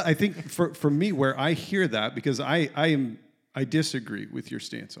 But I think for me, where I hear that, because I disagree with your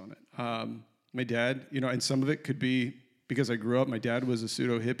stance on it. My dad, and some of it could be because I grew up. My dad was a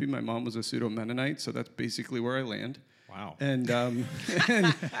pseudo hippie. My mom was a pseudo Mennonite. So that's basically where I land. Wow. And That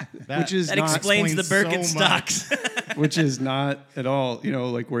explains the Birkenstocks. which is not at all,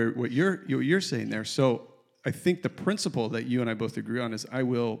 like what you're saying there. So I think the principle that you and I both agree on is I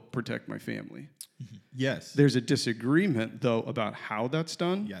will protect my family. Yes. There's a disagreement though about how that's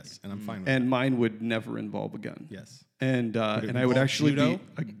done. Yes, and I'm fine with And that. mine would never involve a gun. Yes. And I would involve actually judo? be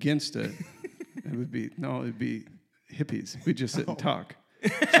against it. It'd be hippies. We'd just sit and talk. Be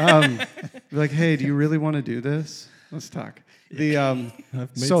like, hey, do you really want to do this? Let's talk. I've made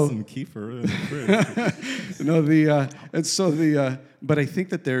some kefir in the fridge. But I think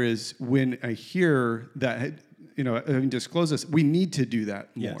that there is, when I hear that, disclose this, we need to do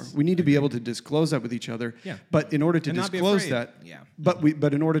that more. Yes. We need to be able to disclose that with each other. Yeah. But in order to And not be disclose afraid. that, Yeah.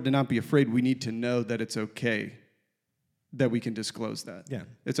 but in order to not be afraid, we need to know that it's okay that we can disclose that. Yeah.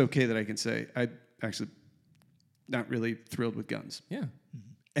 It's okay that I can say, I actually not really thrilled with guns. Yeah.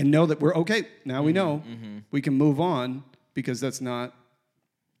 And know that we're okay. Now we know we can move on because that's not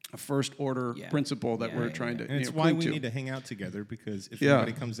first order principle that we're trying to. And it's why we need to hang out together, because if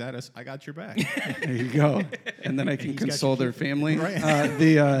anybody comes at us, I got your back. There you go. And then I can console their family. Right.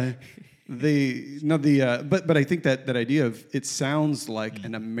 But I think that idea of it sounds like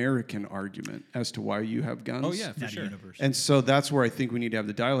an American argument as to why you have guns. Oh yeah, for Not sure. universal. And so that's where I think we need to have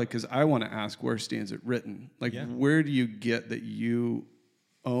the dialogue, because I want to ask, where stands it written? Like, where do you get that you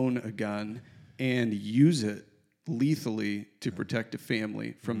own a gun and use it lethally to protect a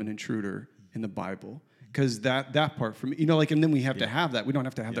family from an intruder in the Bible? Because that part for me, and then we have to have that. We don't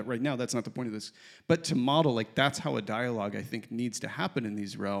have to have that right now. That's not the point of this. But to model, that's how a dialogue, I think, needs to happen in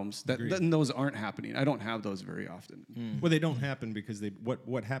these realms. And those aren't happening. I don't have those very often. Well, they don't happen because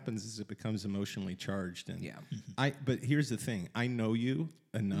what happens is it becomes emotionally charged. And but here's the thing. I know you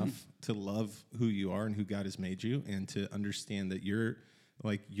enough to love who you are and who God has made you, and to understand that you're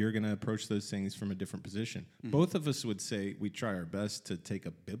going to approach those things from a different position. Both of us would say we try our best to take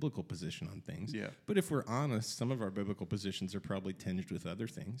a biblical position on things. Yeah. But if we're honest, some of our biblical positions are probably tinged with other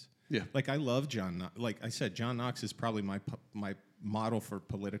things. Yeah. Like, I love John. Like I said, John Knox is probably my model for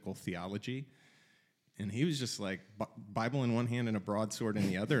political theology. And he was just like Bible in one hand and a broadsword in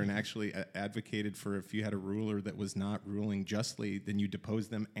the other, and actually advocated for, if you had a ruler that was not ruling justly, then you depose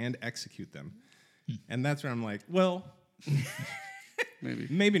them and execute them. And that's where I'm like, well...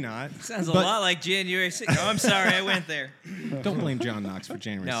 Maybe not. Sounds a lot like January 6th. Oh, I'm sorry, I went there. Don't blame John Knox for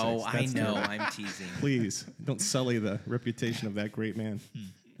January 6th. No, I know. I'm teasing. Please, don't sully the reputation of that great man.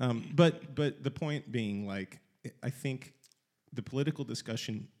 But the point being, I think the political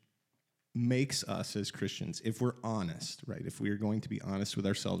discussion makes us as Christians, if we're honest, right? If we are going to be honest with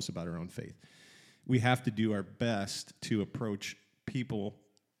ourselves about our own faith, we have to do our best to approach people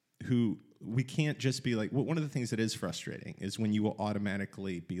who... We can't just be like, well, one of the things that is frustrating is when you will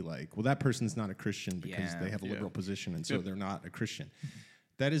automatically be like, well, that person's not a Christian because they have a liberal position, and so they're not a Christian.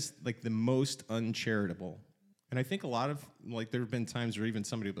 That is the most uncharitable. And I think a lot of, there have been times where even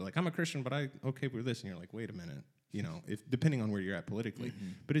somebody will be like, I'm a Christian, but I'm okay with this. And you're like, wait a minute, if depending on where you're at politically.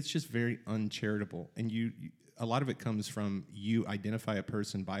 But it's just very uncharitable. And a lot of it comes from you identify a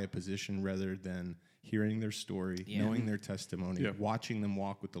person by a position rather than hearing their story, knowing their testimony, watching them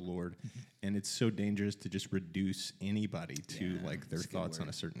walk with the Lord. And it's so dangerous to just reduce anybody to their thoughts on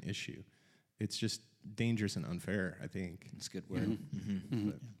a certain issue. It's just dangerous and unfair, I think. It's a good word.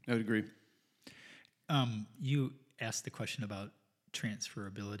 I would agree. You asked the question about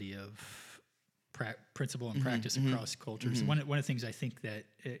transferability of principle and practice across cultures. One of the things I think that,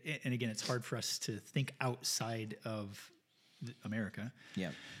 and again, it's hard for us to think outside of America. Yeah.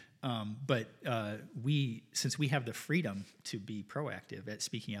 But since we have the freedom to be proactive at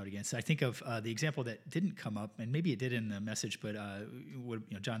speaking out against, I think of the example that didn't come up, and maybe it did in the message, but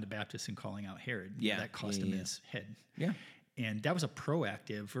John the Baptist and calling out Herod, that cost him his head. Yeah. And that was a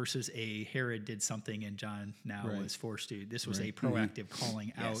proactive versus a Herod did something and John now was forced to. This was a proactive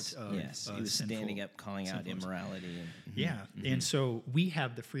calling out of he was standing up, calling out immorality. And so we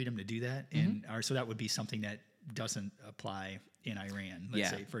have the freedom to do that, and so that would be something that doesn't apply in Iran, let's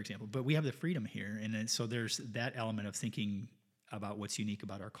say, for example. But we have the freedom here, and then, so there's that element of thinking about what's unique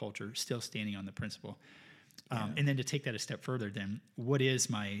about our culture, still standing on the principle. And then to take that a step further, then, what is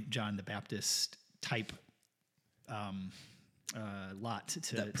my John the Baptist type lot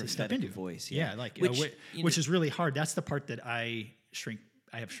to step into? Voice, which is really hard. That's the part that I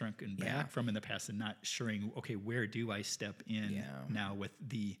have shrunken back from in the past, and not ensuring, okay, where do I step in now with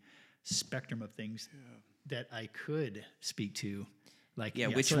the spectrum of things that I could speak to,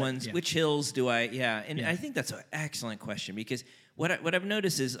 which hills do I? And I think that's an excellent question, because what I've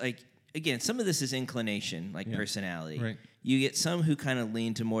noticed is, again, some of this is inclination, personality. Right. You get some who kind of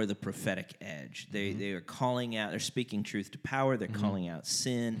lean to more the prophetic edge. They are calling out, they're speaking truth to power. They're calling out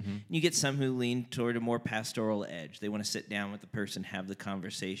sin. And you get some who lean toward a more pastoral edge. They want to sit down with the person, have the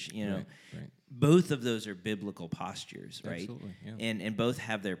conversation. Both of those are biblical postures, right? Absolutely. Yeah. And both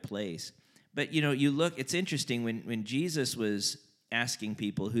have their place. But, you look, it's interesting when Jesus was asking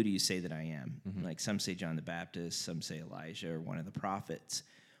people, who do you say that I am? Some say John the Baptist, some say Elijah or one of the prophets.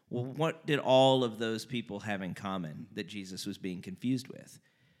 Well, what did all of those people have in common that Jesus was being confused with?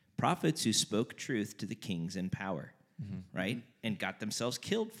 Prophets who spoke truth to the kings in power, right? And got themselves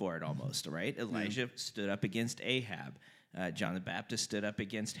killed for it almost, right? Elijah stood up against Ahab. John the Baptist stood up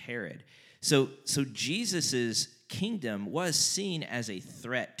against Herod. So Jesus's kingdom was seen as a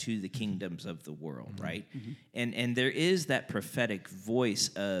threat to the kingdoms of the world, right? And there is that prophetic voice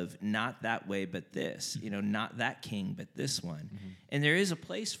of not that way, but this, not that king, but this one. And there is a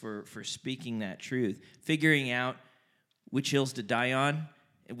place for speaking that truth, figuring out which hills to die on,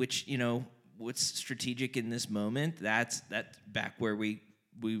 which, what's strategic in this moment. That's back where we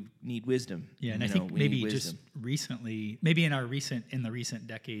need wisdom. Yeah, and I think maybe just recently, maybe in the recent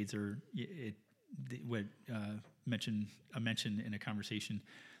decades, or what I mentioned in a conversation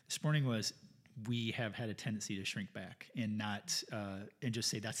this morning was we have had a tendency to shrink back and not and just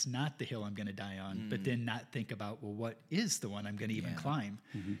say that's not the hill I'm going to die on, but then not think about, well, what is the one I'm going to even climb?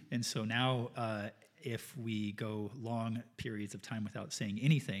 And so now if we go long periods of time without saying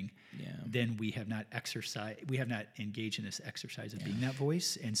anything, then we have not engaged in this exercise of being that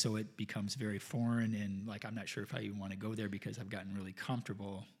voice, and so it becomes very foreign, and like I'm not sure if I even want to go there because I've gotten really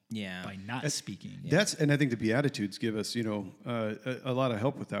comfortable by not speaking. And I think the Beatitudes give us, a lot of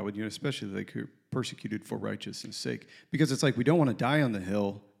help with that one, especially like you're persecuted for righteousness' sake, because it's like we don't want to die on the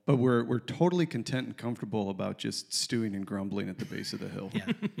hill, but we're totally content and comfortable about just stewing and grumbling at the base of the hill.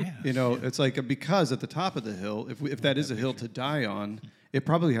 It's like because at the top of the hill, if that is a hill to die on, it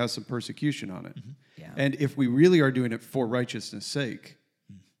probably has some persecution on it. And if we really are doing it for righteousness' sake,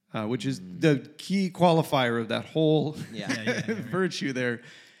 which is the key qualifier of that whole virtue there,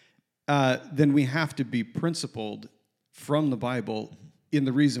 then we have to be principled from the Bible in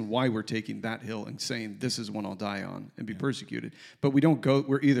the reason why we're taking that hill and saying this is one I'll die on and be persecuted. But we don't go.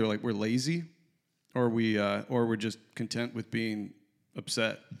 We're either like we're lazy, or we're just content with being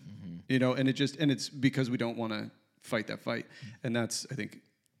upset, And it's because we don't want to fight that fight, and that's I think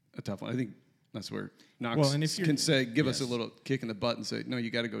a tough one. I think that's where Knox can say give us a little kick in the butt and say no, you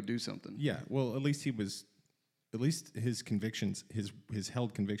got to go do something. Yeah. Well, at least his convictions, his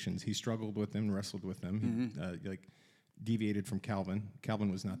held convictions, he struggled with them, wrestled with them, like deviated from Calvin.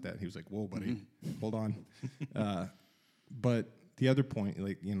 Calvin was not that. He was like, whoa, buddy, hold on. But the other point,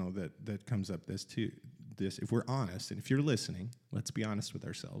 that comes up if we're honest, and if you're listening, let's be honest with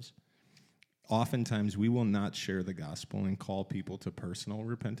ourselves. Oftentimes we will not share the gospel and call people to personal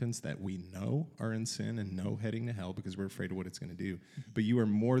repentance that we know are in sin and know heading to hell because we're afraid of what it's going to do. But you are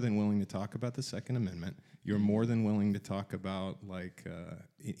more than willing to talk about the Second Amendment. You're more than willing to talk about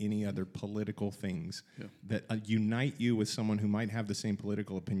any other political things that unite you with someone who might have the same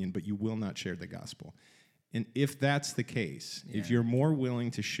political opinion, but you will not share the gospel. And if that's the case, if you're more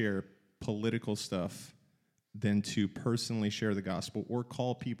willing to share political stuff than to personally share the gospel or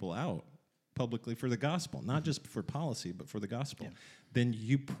call people out publicly for the gospel, not just for policy, but for the gospel, then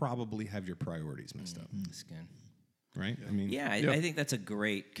you probably have your priorities messed up. That's good. Right? I mean, I think that's a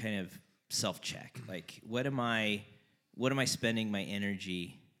great kind of self-check. Like, what am I spending my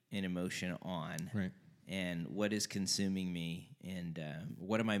energy and emotion on? Right. And what is consuming me? And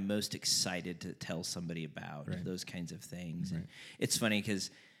what am I most excited to tell somebody about? Right. Those kinds of things. Right. And it's funny because,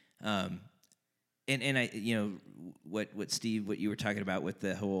 and I, what Steve, what you were talking about with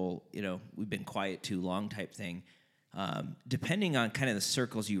the whole, we've been quiet too long type thing. Depending on kind of the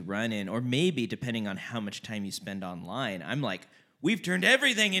circles you run in, or maybe depending on how much time you spend online, I'm like, we've turned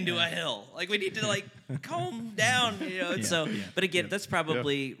everything into a hill. Like, we need to calm down, But again, that's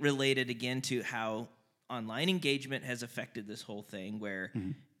probably related again to how online engagement has affected this whole thing, where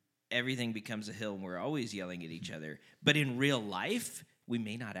everything becomes a hill and we're always yelling at each other. But in real life, we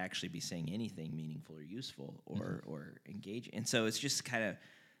may not actually be saying anything meaningful or useful or engaging. And so it's just kind of,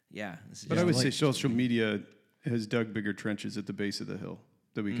 But I would say social media has dug bigger trenches at the base of the hill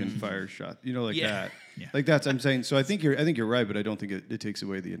that we can fire shot, that. Yeah. Like that's I'm saying. So I think you're right, but I don't think it takes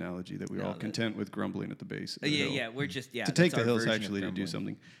away the analogy that we're all content with grumbling at the base. Of the hill. We're just to take the hills actually to do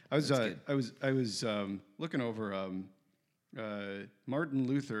something. I was looking over Martin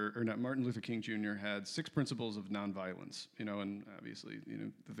Luther King Jr. had 6 principles of nonviolence. And obviously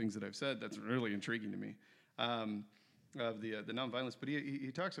the things that I've said, that's really intriguing to me. Of the nonviolence, but he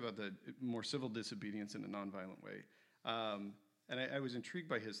talks about the more civil disobedience in a nonviolent way. And I was intrigued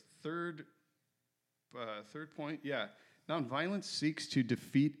by his third point. Yeah, nonviolence seeks to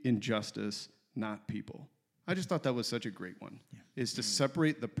defeat injustice, not people. I just thought that was such a great one. Is to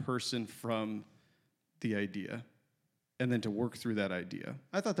separate the person from the idea, and then to work through that idea.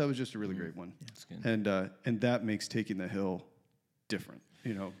 I thought that was just a really great one. That's good. And that makes taking the hill different.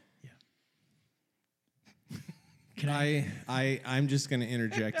 I'm just going to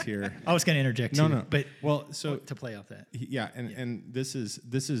interject here. I was going to interject too. No. But to play off that. And this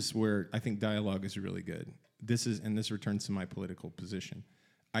is where I think dialogue is really good. This returns to my political position.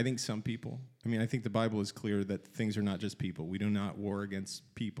 I think some people, I think the Bible is clear that things are not just people. We do not war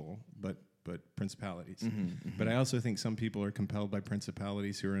against people, but principalities. But I also think some people are compelled by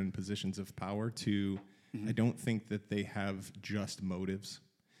principalities who are in positions of power to, I don't think that they have just motives.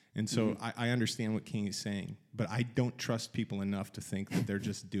 And so I understand what King is saying, but I don't trust people enough to think that they're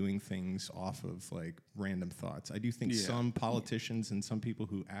just doing things off of like random thoughts. I do think some politicians and some people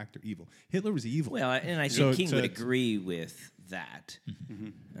who act are evil. Hitler was evil. Well, and I think King would agree with that.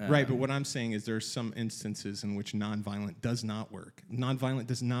 Right, but what I'm saying is there's some instances in which nonviolent does not work. Nonviolent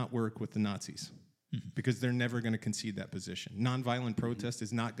does not work with the Nazis because they're never going to concede that position. Nonviolent protest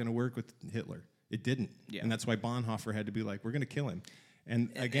is not going to work with Hitler. It didn't. Yeah. And that's why Bonhoeffer had to be like, we're going to kill him.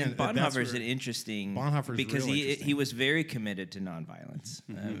 And again, and Bonhoeffer's an interesting because he was very committed to nonviolence,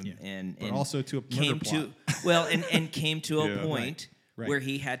 but also to a came murder plot. and came to a point right. where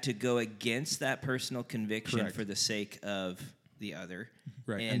he had to go against that personal conviction Correct. for the sake of the other.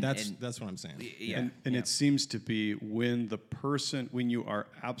 Right, and that's what I'm saying. Yeah, and it seems to be when you are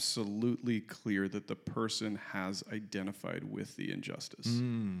absolutely clear that the person has identified with the injustice.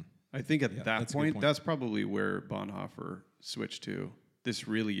 I think at that point, that's probably where Bonhoeffer switched to. This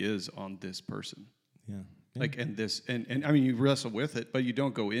really is on this person. Yeah. Like, and I mean, you wrestle with it, but you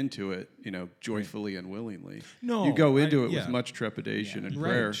don't go into it, joyfully and willingly. No, you go into it with much trepidation and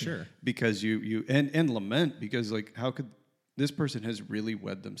prayer, right, sure. because you and lament, because like, how could this person has really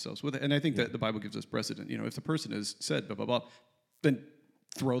wed themselves with it? And I think that the Bible gives us precedent. If the person has said blah blah blah, then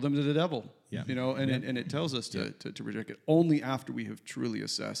throw them to the devil. Yeah. And it tells us to reject it only after we have truly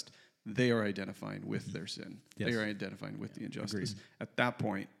assessed they are identifying with their sin. Yes. They are identifying with the injustice. Agreed. At that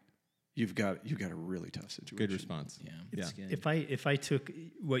point, you've got a really tough situation. Good response. Yeah, it's good. If I took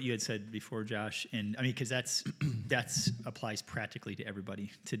what you had said before, Josh, and I mean, because that's applies practically to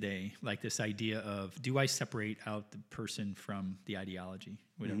everybody today. Like this idea of, do I separate out the person from the ideology?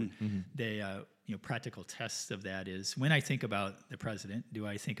 Whatever. The practical test of that is, when I think about the president, do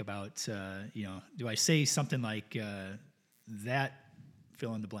I think about do I say something like that?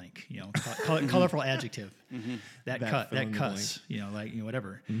 Fill in the blank, colorful adjective, that cuss,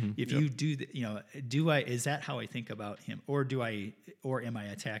 whatever. If you do, is that how I think about him, or am I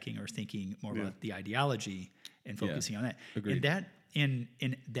attacking or thinking more about the ideology and focusing on that? Agreed. And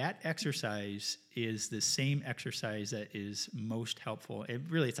that exercise is the same exercise that is most helpful.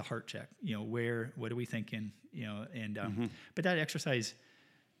 It's a heart check. What are we thinking? But that exercise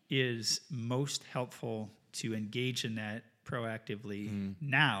is most helpful to engage in that proactively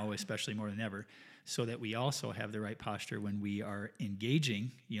now, especially more than ever, so that we also have the right posture when we are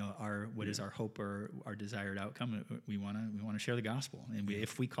engaging. What is our hope or our desired outcome? We want to share the gospel, and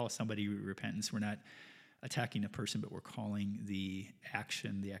if we call somebody repentance, we're not attacking the person, but we're calling the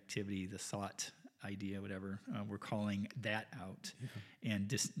action, the activity, the thought, idea, whatever. We're calling that out,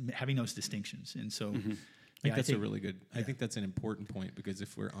 and having those distinctions. And so. I think that's a really good. I think that's an important point, because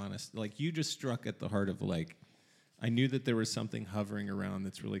if we're honest, like, you just struck at the heart of, like, I knew that there was something hovering around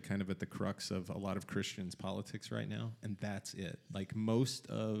that's really kind of at the crux of a lot of Christians' politics right now, and that's it. Like, most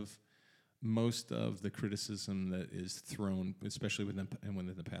of the criticism that is thrown, especially within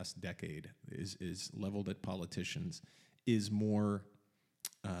the past decade, is leveled at politicians, is more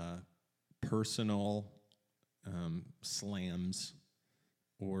personal slams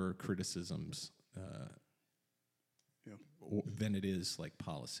or criticisms than it is like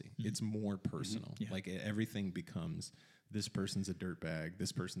policy. It's more personal. Like, everything becomes, this person's a dirtbag,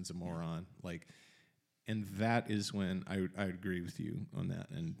 this person's a moron. Like, and that is when I agree with you on that.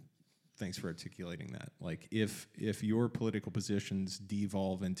 And thanks for articulating that. Like, if your political positions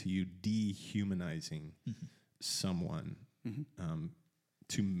devolve into you dehumanizing someone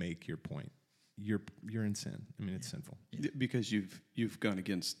to make your point, you're in sin. I mean, it's sinful because you've gone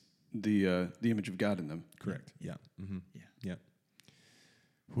against the image of God in them. Correct. Yeah. Yeah.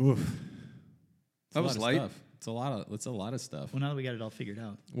 Woof. That was light. Stuff. It's a lot of stuff. Well, now that we got it all figured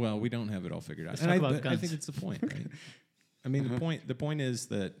out. Well, we don't have it all figured out. Let's talk about guns. I think it's the point, right? I mean, the point is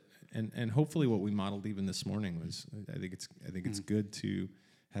that, and hopefully what we modeled even this morning was, I think it's good to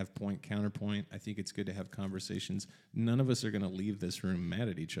have point counterpoint. I think it's good to have conversations. None of us are going to leave this room mad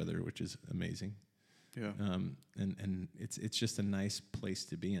at each other, which is amazing. Yeah. And it's just a nice place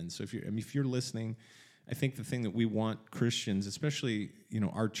to be in. So if you're listening, I think the thing that we want Christians, especially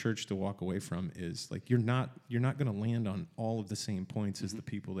our church, to walk away from is, like, you're not going to land on all of the same points as the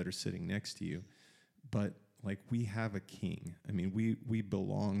people that are sitting next to you, but, like, we have a king. I mean, we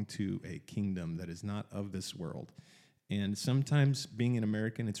belong to a kingdom that is not of this world. And sometimes, being an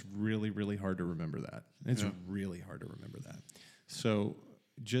American, it's really, really hard to remember that. It's really hard to remember that. So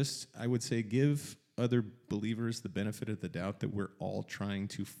I would say, give other believers the benefit of the doubt that we're all trying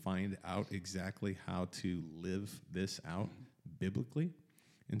to find out exactly how to live this out biblically.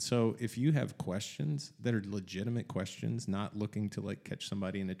 And so if you have questions that are legitimate questions, not looking to, like, catch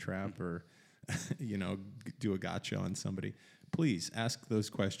somebody in a trap or do a gotcha on somebody, please ask those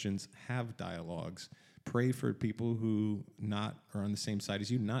questions, have dialogues, pray for people who are on the same side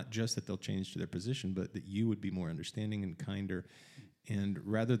as you, not just that they'll change to their position, but that you would be more understanding and kinder. And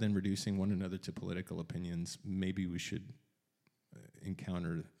rather than reducing one another to political opinions, maybe we should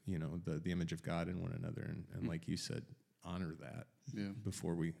encounter, the image of God in one another, and like you said, honor that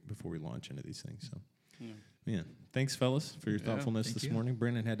before we launch into these things. So, man, thanks, fellas, for your thoughtfulness this morning.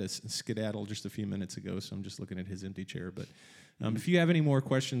 Brennan had to skedaddle just a few minutes ago, so I'm just looking at his empty chair. But if you have any more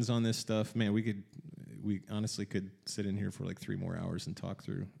questions on this stuff, man, we honestly could sit in here for like 3 more hours and talk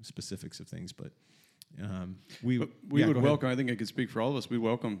through specifics of things, but. We would welcome. I think I could speak for all of us. We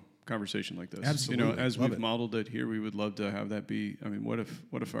welcome conversation like this. Absolutely, as we've modeled it here, we would love to have that be. I mean, what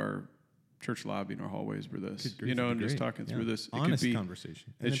if our church lobby and our hallways were this? And just talking through this, honest it could be,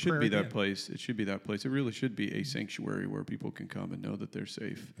 conversation. It should be that place. It should be that place. It really should be a sanctuary where people can come and know that they're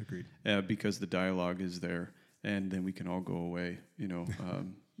safe. Agreed. Because the dialogue is there, and then we can all go away.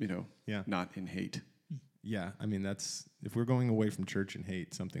 Not in hate. Yeah, I mean, if we're going away from church in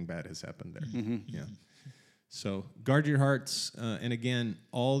hate, something bad has happened there. Mm-hmm. Yeah. So guard your hearts. And again,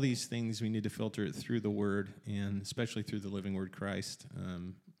 all these things we need to filter it through the Word, and especially through the living Word, Christ.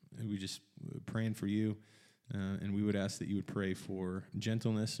 We just praying for you, and we would ask that you would pray for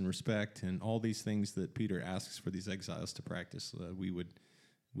gentleness and respect and all these things that Peter asks for these exiles to practice. We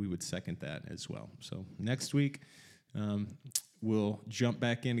would second that as well. So next week, we'll jump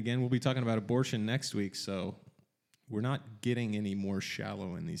back in again. We'll be talking about abortion next week, so we're not getting any more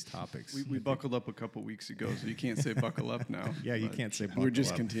shallow in these topics. We buckled up a couple weeks ago, so you can't say buckle up now. Yeah, you can't say buckle up. We're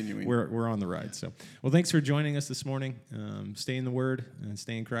just continuing. We're on the ride. So, well, thanks for joining us this morning. Stay in the Word and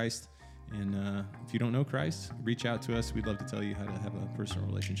stay in Christ. And if you don't know Christ, reach out to us. We'd love to tell you how to have a personal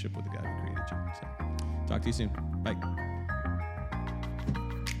relationship with the God who created you. So, talk to you soon. Bye.